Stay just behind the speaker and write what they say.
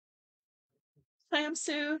Hi, I'm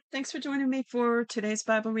Sue. Thanks for joining me for today's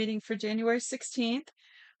Bible reading for January 16th.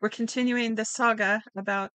 We're continuing the saga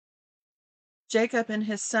about Jacob and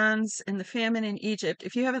his sons and the famine in Egypt.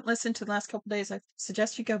 If you haven't listened to the last couple days, I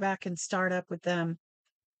suggest you go back and start up with them.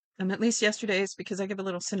 At least yesterday's, because I give a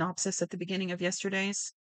little synopsis at the beginning of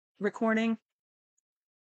yesterday's recording.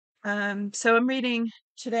 So I'm reading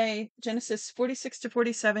today Genesis 46 to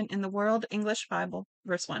 47 in the World English Bible,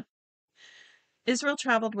 verse 1. Israel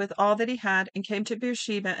traveled with all that he had and came to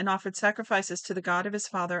Beersheba and offered sacrifices to the God of his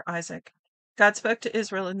father Isaac. God spoke to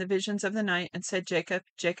Israel in the visions of the night and said, Jacob,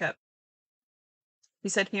 Jacob. He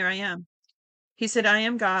said, Here I am. He said, I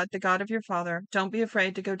am God, the God of your father. Don't be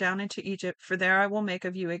afraid to go down into Egypt, for there I will make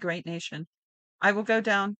of you a great nation. I will go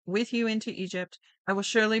down with you into Egypt. I will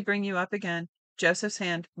surely bring you up again. Joseph's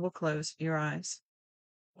hand will close your eyes.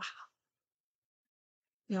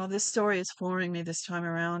 Wow. This story is flooring me this time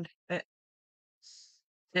around.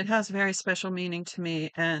 It has very special meaning to me,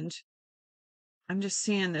 and I'm just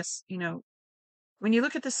seeing this, when you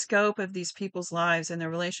look at the scope of these people's lives and their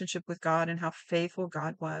relationship with God and how faithful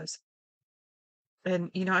God was. And,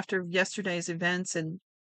 after yesterday's events, and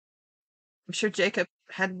I'm sure Jacob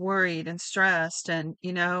had worried and stressed, and,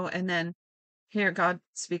 and then here God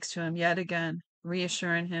speaks to him yet again,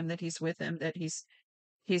 reassuring him that he's with him, that he's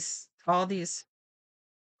all these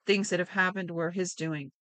things that have happened were his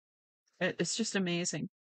doing. It's just amazing.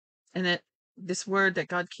 And that this word that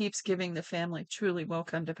God keeps giving the family truly will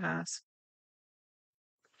come to pass.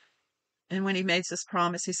 And when he makes this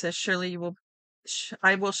promise, he says, surely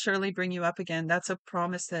I will surely bring you up again. That's a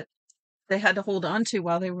promise that they had to hold on to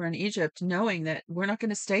while they were in Egypt, knowing that we're not going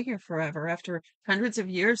to stay here forever. After hundreds of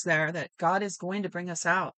years there, that God is going to bring us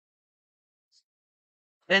out.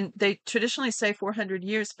 And they traditionally say 400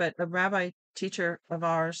 years, but a rabbi teacher of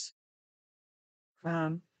ours,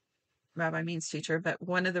 rabbi means teacher, but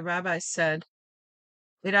one of the rabbis said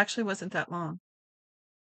it actually wasn't that long.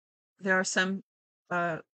 There are some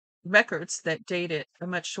records that date it a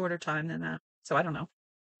much shorter time than that. So I don't know.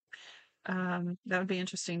 That would be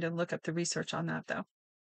interesting to look up the research on that, though.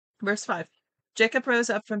 Verse 5. Jacob rose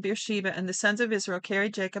up from Beersheba, and the sons of Israel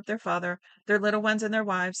carried Jacob their father, their little ones and their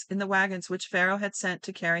wives, in the wagons which Pharaoh had sent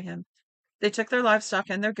to carry him. They took their livestock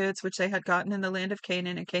and their goods which they had gotten in the land of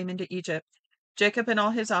Canaan, and came into Egypt. Jacob and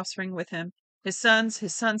all his offspring with him, his sons'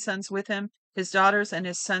 sons with him, his daughters and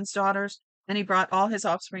his sons' daughters, and he brought all his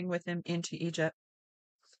offspring with him into Egypt.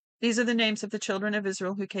 These are the names of the children of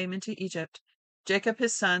Israel who came into Egypt. Jacob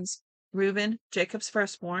his sons, Reuben, Jacob's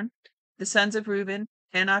firstborn, the sons of Reuben,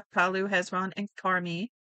 Hanok, Palu, Hezron, and Carmi,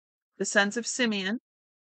 the sons of Simeon.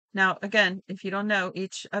 Now, again, if you don't know,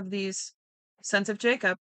 each of these sons of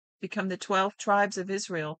Jacob become the 12 tribes of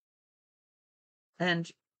Israel. And,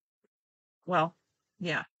 well,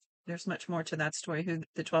 yeah, there's much more to that story, who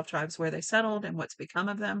the 12 tribes, where they settled and what's become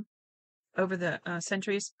of them over the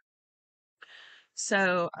centuries.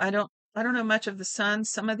 So I don't know much of the sons.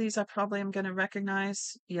 Some of these I probably am going to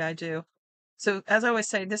recognize. Yeah, I do. So as I always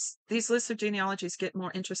say, these lists of genealogies get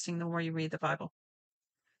more interesting the more you read the Bible.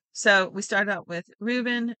 So we started out with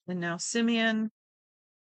Reuben and now Simeon.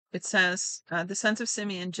 It says the sons of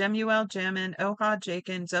Simeon: Jemuel, Jamin, Ohad,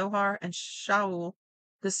 Jachin, Zohar, and Shaul,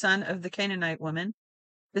 the son of the Canaanite woman.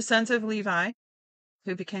 The sons of Levi,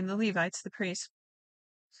 who became the Levites, the priests: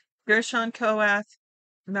 Gershon, Kohath,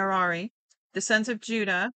 Merari. The sons of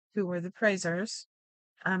Judah, who were the praisers: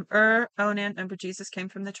 Onan. Remember, Jesus came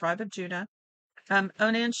from the tribe of Judah.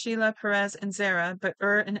 Onan, Shelah, Perez, and Zerah, but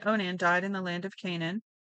and Onan died in the land of Canaan.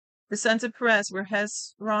 The sons of Perez were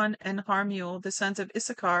Hezron and Harmuel. The sons of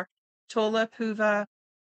Issachar: Tola, Puvah,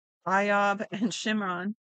 Ayab, and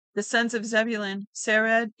Shimron. The sons of Zebulun: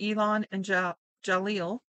 Sered, Elon, and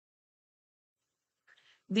Jaleel.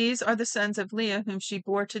 These are the sons of Leah, whom she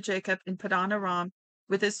bore to Jacob in Padan Aram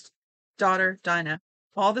with his daughter Dinah.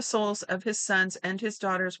 All the souls of his sons and his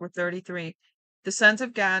daughters were 33. The sons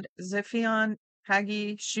of Gad: Zephion,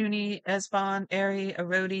 Hagi, Shuni, Esbon, Eri,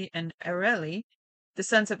 Arodi, and Areli. The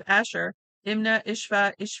sons of Asher: Imnah,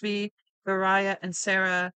 Ishva, Ishvi, Bariah, and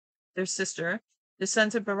Sarah, their sister. The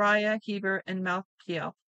sons of Bariah: Heber, and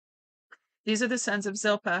Malchiel. These are the sons of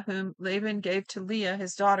Zilpah, whom Laban gave to Leah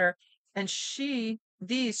his daughter, and she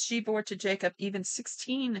bore to Jacob, even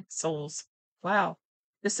 16 souls. Wow.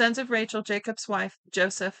 The sons of Rachel, Jacob's wife: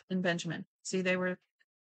 Joseph and Benjamin. See, they were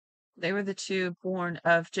the two born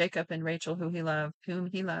of Jacob and Rachel, whom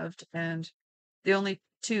he loved, and the only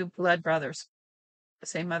two blood brothers, the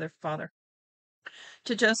same mother, father.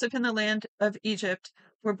 To Joseph in the land of Egypt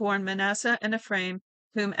were born Manasseh and Ephraim,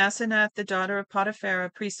 whom Asenath, the daughter of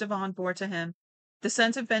Potiphar, priest of On, bore to him. The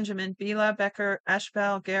sons of Benjamin: Bela, Becher,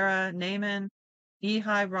 Ashbel, Gera, Naaman,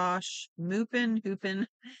 Ehi, Rosh, Mupin, Hupin,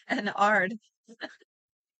 and Ard.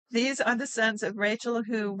 These are the sons of Rachel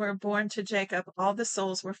who were born to Jacob. All the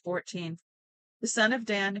souls were 14. The son of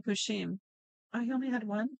Dan, Hushim. Oh, he only had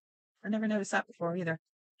one? I never noticed that before either.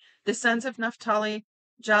 The sons of Naphtali,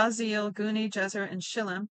 Jaziel, Guni, Jezer, and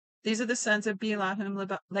Shillem. These are the sons of Bilhah, whom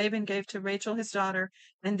Laban gave to Rachel his daughter,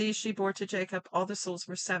 and these she bore to Jacob. All the souls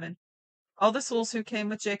were 7. All the souls who came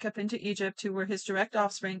with Jacob into Egypt, who were his direct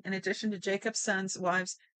offspring, in addition to Jacob's sons'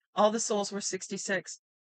 wives, all the souls were 66.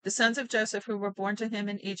 The sons of Joseph who were born to him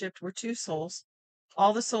in Egypt were 2 souls.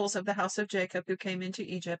 All the souls of the house of Jacob who came into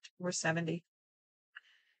Egypt were 70.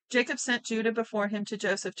 Jacob sent Judah before him to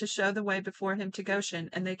Joseph to show the way before him to Goshen,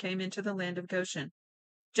 and they came into the land of Goshen.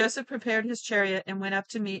 Joseph prepared his chariot and went up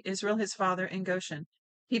to meet Israel his father in Goshen.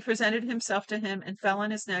 He presented himself to him and fell on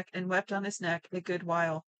his neck and wept on his neck a good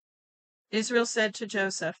while. Israel said to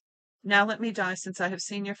Joseph, "Now let me die, since I have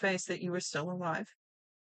seen your face that you are still alive."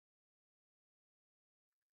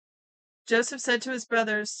 Joseph said to his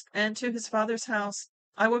brothers and to his father's house,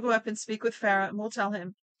 "I will go up and speak with Pharaoh, and will tell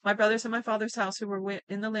him, my brothers and my father's house who were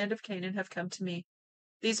in the land of Canaan have come to me.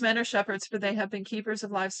 These men are shepherds, for they have been keepers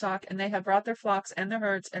of livestock, and they have brought their flocks and their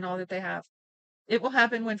herds and all that they have. It will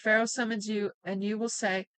happen when Pharaoh summons you, and you will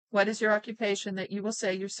say, 'What is your occupation?' that you will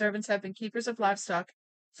say, 'Your servants have been keepers of livestock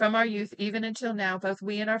from our youth even until now, both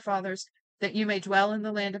we and our fathers, that you may dwell in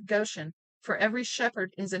the land of Goshen. For every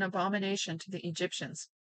shepherd is an abomination to the Egyptians.'"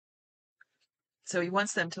 So he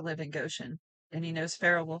wants them to live in Goshen, and he knows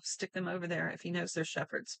Pharaoh will stick them over there if he knows they're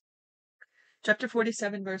shepherds. Chapter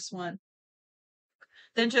 47, verse 1.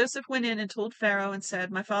 Then Joseph went in and told Pharaoh and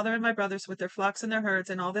said, "My father and my brothers with their flocks and their herds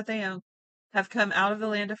and all that they own have come out of the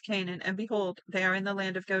land of Canaan, and behold, they are in the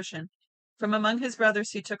land of Goshen." From among his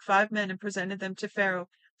brothers he took 5 men and presented them to Pharaoh.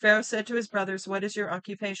 Pharaoh said to his brothers, "What is your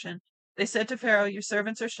occupation?" They said to Pharaoh, "Your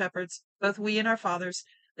servants are shepherds, both we and our fathers."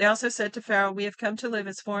 They also said to Pharaoh, "We have come to live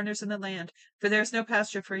as foreigners in the land, for there is no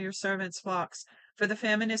pasture for your servants' flocks, for the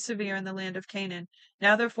famine is severe in the land of Canaan.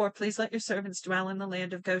 Now therefore please let your servants dwell in the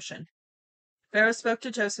land of Goshen." Pharaoh spoke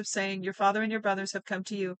to Joseph, saying, "Your father and your brothers have come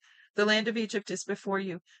to you. The land of Egypt is before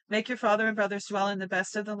you. Make your father and brothers dwell in the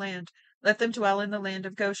best of the land. Let them dwell in the land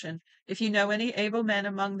of Goshen. If you know any able men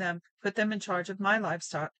among them, put them in charge of my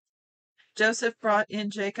livestock." Joseph brought in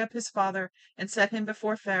Jacob his father and set him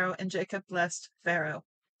before Pharaoh, and Jacob blessed Pharaoh.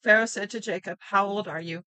 Pharaoh said to Jacob, "How old are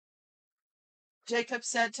you?" Jacob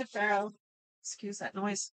said to Pharaoh, excuse that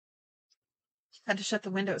noise. Had to shut the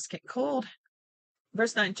window. It's getting cold.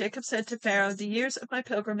 Verse 9, Jacob said to Pharaoh, "The years of my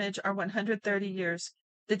pilgrimage are 130 years.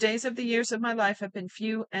 The days of the years of my life have been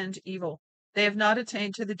few and evil. They have not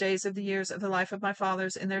attained to the days of the years of the life of my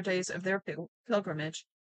fathers in their days of their pilgrimage."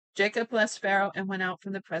 Jacob blessed Pharaoh and went out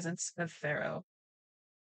from the presence of Pharaoh.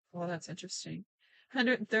 Well, that's interesting.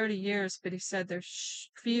 130 years, but he said they're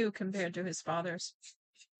few compared to his fathers.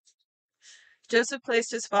 Joseph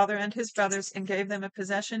placed his father and his brothers and gave them a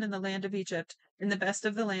possession in the land of Egypt, in the best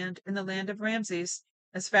of the land, in the land of Ramses,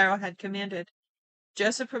 as Pharaoh had commanded.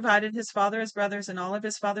 Joseph provided his father, his brothers, and all of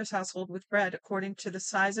his father's household with bread according to the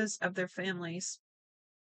sizes of their families.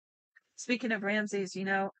 Speaking of Ramses,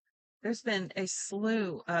 there's been a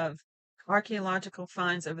slew of archaeological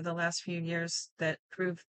finds over the last few years that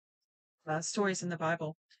prove stories in the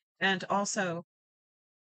Bible, and also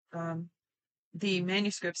the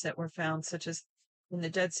manuscripts that were found, such as in the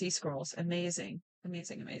Dead Sea Scrolls. Amazing,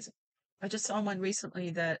 amazing, amazing. I just saw one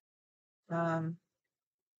recently that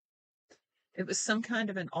it was some kind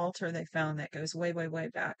of an altar they found that goes way, way, way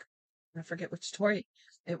back. I forget which story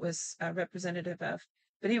it was representative of.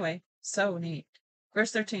 But anyway, so neat.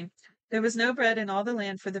 Verse 13. There was no bread in all the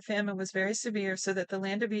land, for the famine was very severe, so that the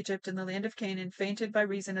land of Egypt and the land of Canaan fainted by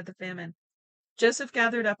reason of the famine. Joseph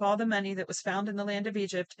gathered up all the money that was found in the land of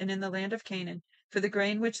Egypt and in the land of Canaan for the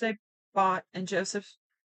grain which they bought, and Joseph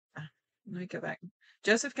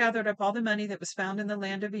gathered up all the money that was found in the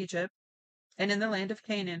land of Egypt and in the land of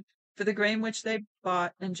Canaan for the grain which they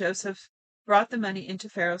bought, and Joseph brought the money into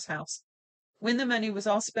Pharaoh's house. When the money was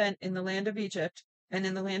all spent in the land of Egypt and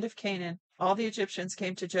in the land of Canaan, all the Egyptians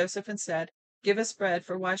came to Joseph and said, "Give us bread,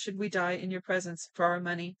 for why should we die in your presence, for our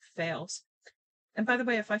money fails?" And by the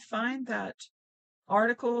way, if I find that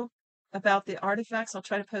article about the artifacts, I'll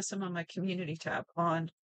try to post them on my community tab on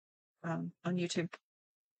YouTube.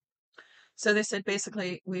 So they said,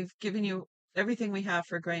 basically, we've given you everything we have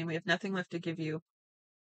for grain. We have nothing left to give you.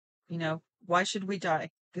 Why should we die?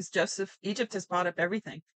 Because Egypt has bought up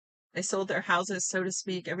everything. They sold their houses, so to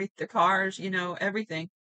speak, their cars, everything,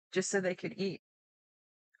 just so they could eat.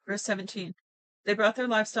 Verse 17. They brought their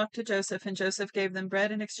livestock to Joseph, and Joseph gave them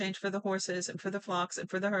bread in exchange for the horses and for the flocks and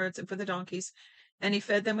for the herds and for the donkeys. and he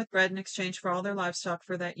fed them with bread in exchange for all their livestock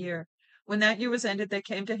for that year. When that year was ended, they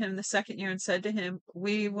came to him the second year and said to him,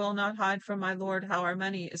 We will not hide from my lord how our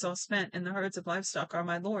money is all spent, and the herds of livestock are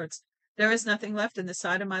my lord's. There is nothing left in the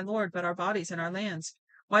sight of my lord but our bodies and our lands.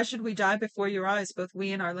 Why should we die before your eyes, both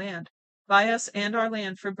we and our land? Buy us and our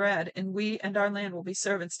land for bread, and we and our land will be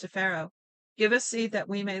servants to Pharaoh. Give us seed that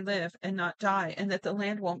we may live and not die, and that the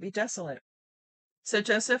land won't be desolate. So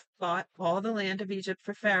Joseph bought all the land of Egypt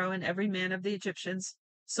for Pharaoh, and every man of the Egyptians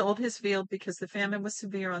sold his field because the famine was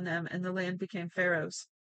severe on them, and the land became Pharaoh's.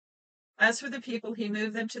 As for the people, he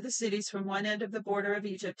moved them to the cities from one end of the border of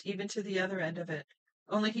Egypt even to the other end of it.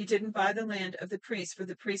 Only he didn't buy the land of the priests, for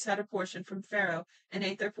the priests had a portion from Pharaoh and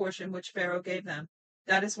ate their portion which Pharaoh gave them.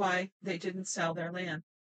 That is why they didn't sell their land.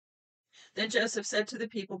 Then Joseph said to the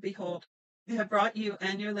people, Behold, I have brought you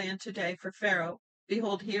and your land today for Pharaoh.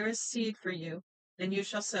 Behold, here is seed for you, and you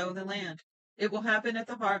shall sow the land. It will happen at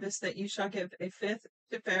the harvest that you shall give a fifth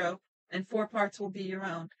to Pharaoh, and 4 parts will be your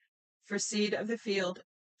own, for seed of the field,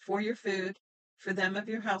 for your food, for them of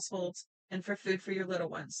your households, and for food for your little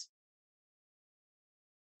ones.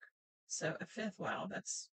 So a fifth, wow,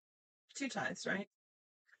 that's 2 tithes, right?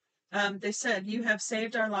 They said, You have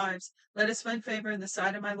saved our lives. Let us find favor in the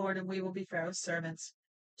sight of my Lord, and we will be Pharaoh's servants.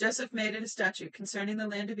 Joseph made it a statute concerning the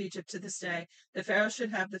land of Egypt to this day that Pharaoh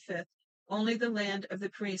should have the fifth. Only the land of the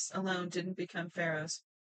priests alone didn't become Pharaoh's.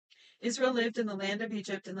 Israel lived in the land of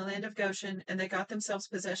Egypt and the land of Goshen, and they got themselves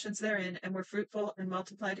possessions therein, and were fruitful and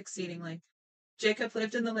multiplied exceedingly. Jacob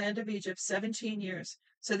lived in the land of Egypt 17 years.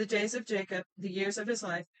 So the days of Jacob, the years of his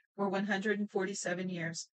life, were 147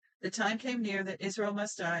 years. The time came near that Israel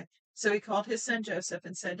must die. So he called his son Joseph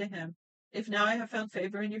and said to him, If now I have found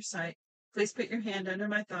favor in your sight, please put your hand under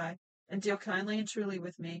my thigh and deal kindly and truly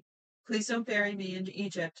with me. Please don't bury me in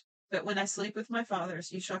Egypt, but when I sleep with my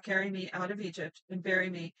fathers, you shall carry me out of Egypt and bury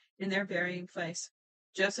me in their burying place.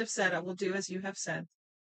 Joseph said, I will do as you have said.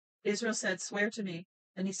 Israel said, Swear to me.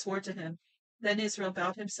 And he swore to him. Then Israel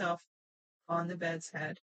bowed himself on the bed's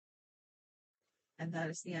head. And that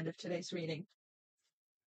is the end of today's reading.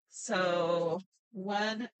 So,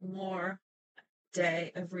 one more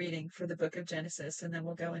day of reading for the book of Genesis, and then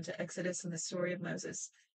we'll go into Exodus and the story of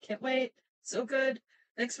Moses. Can't wait. So good.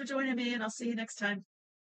 Thanks for joining me, and I'll see you next time.